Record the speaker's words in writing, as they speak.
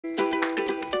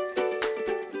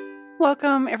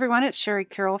Welcome everyone, it's Shari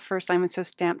Carroll for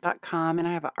SimonsSaysStamp.com, and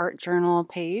I have an art journal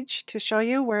page to show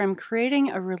you where I'm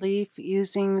creating a relief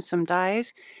using some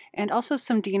dies and also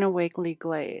some Dina Wakley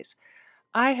glaze.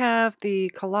 I have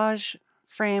the collage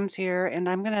frames here and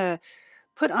I'm going to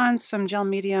put on some gel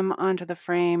medium onto the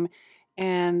frame,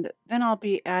 and then I'll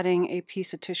be adding a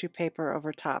piece of tissue paper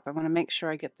over top. I want to make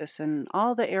sure I get this in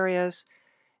all the areas,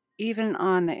 even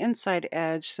on the inside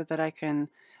edge, so that I can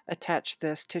attach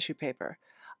this tissue paper.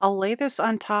 I'll lay this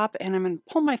on top and I'm going to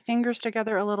pull my fingers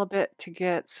together a little bit to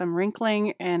get some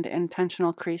wrinkling and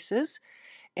intentional creases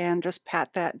and just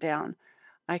pat that down.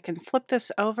 I can flip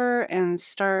this over and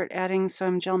start adding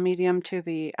some gel medium to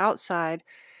the outside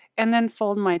and then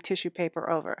fold my tissue paper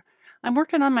over. I'm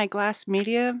working on my glass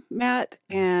media mat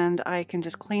and I can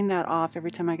just clean that off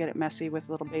every time I get it messy with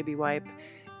a little baby wipe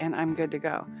and I'm good to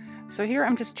go. So here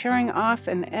I'm just tearing off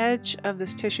an edge of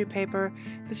this tissue paper.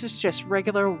 This is just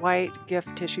regular white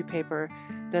gift tissue paper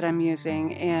that I'm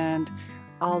using, and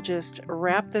I'll just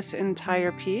wrap this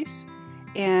entire piece,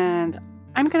 and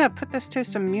I'm gonna put this to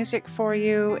some music for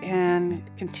you and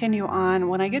continue on.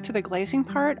 When I get to the glazing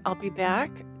part, I'll be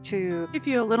back to give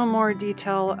you a little more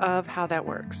detail of how that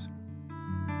works.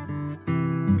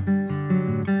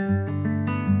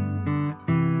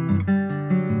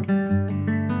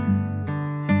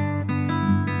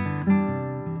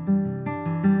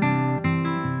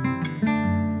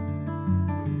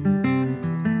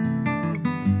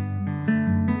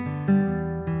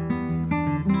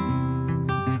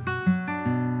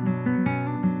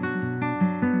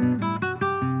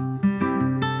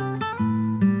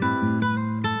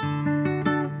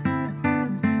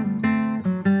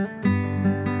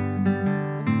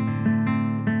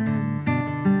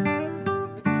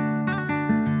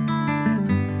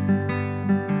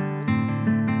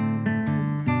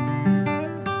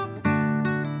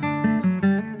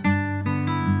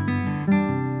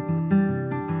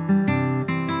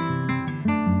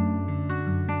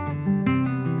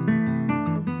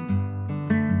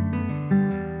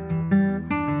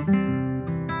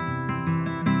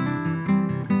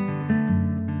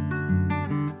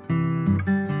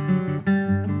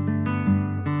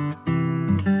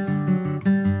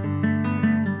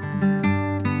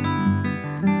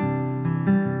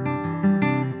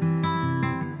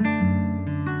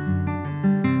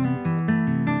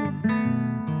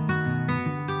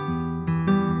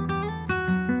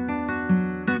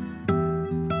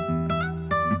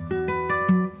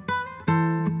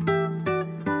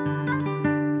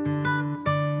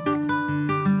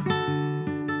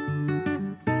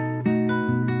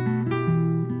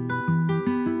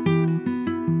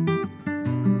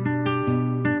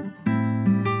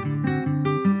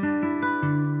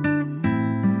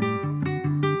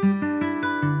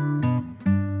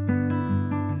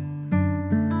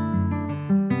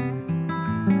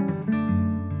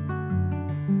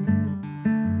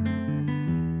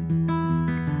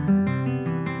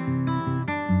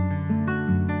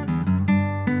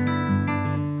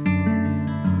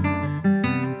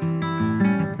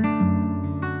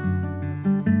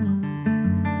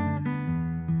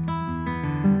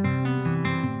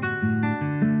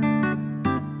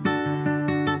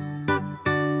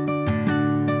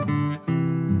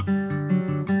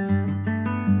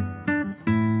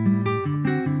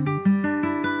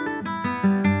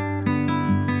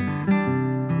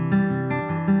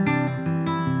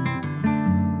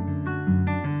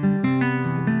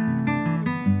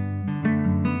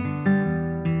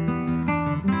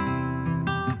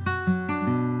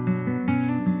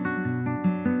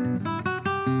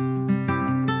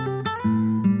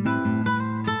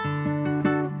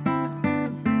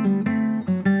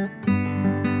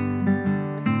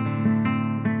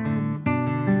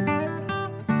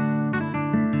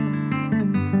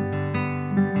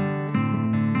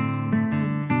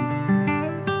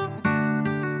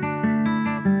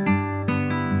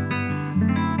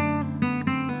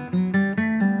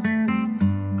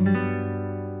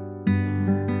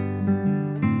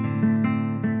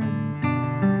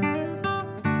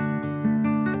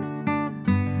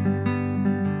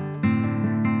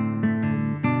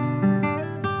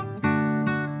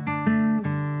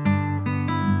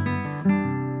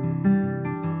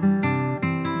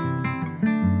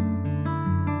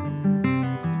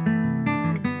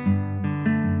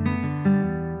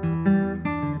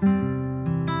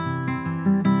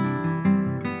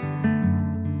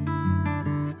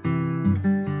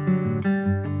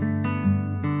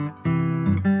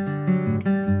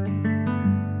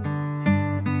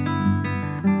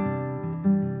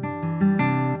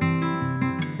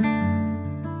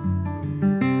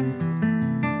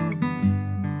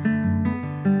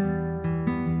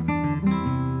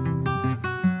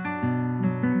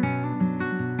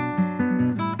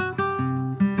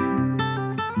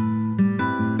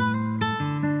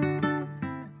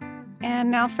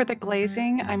 now for the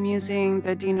glazing, I'm using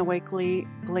the Dina Wakley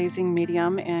Glazing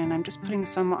Medium, and I'm just putting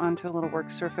some onto a little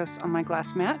work surface on my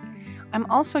glass mat. I'm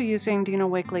also using Dina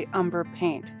Wakley UMBER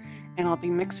paint, and I'll be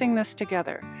mixing this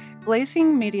together.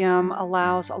 Glazing medium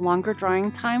allows a longer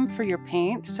drying time for your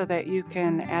paint so that you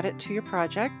can add it to your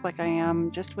project like I am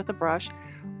just with a brush.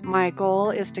 My goal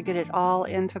is to get it all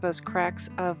into those cracks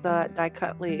of the die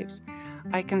cut leaves.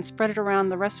 I can spread it around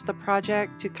the rest of the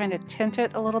project to kind of tint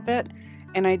it a little bit,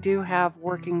 and I do have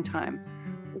working time.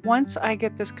 Once I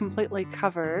get this completely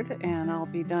covered, and I'll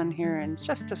be done here in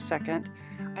just a second,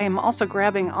 I am also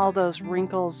grabbing all those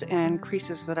wrinkles and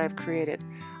creases that I've created.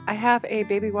 I have a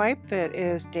baby wipe that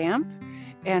is damp,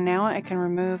 and now I can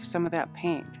remove some of that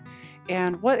paint.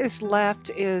 And what is left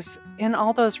is, in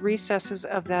all those recesses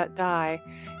of that die,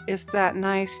 is that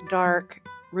nice dark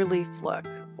relief look,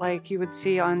 like you would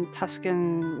see on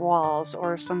Tuscan walls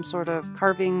or some sort of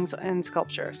carvings and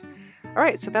sculptures.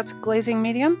 Alright, so that's glazing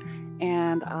medium,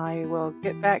 and I will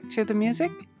get back to the music,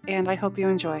 and I hope you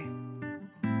enjoy.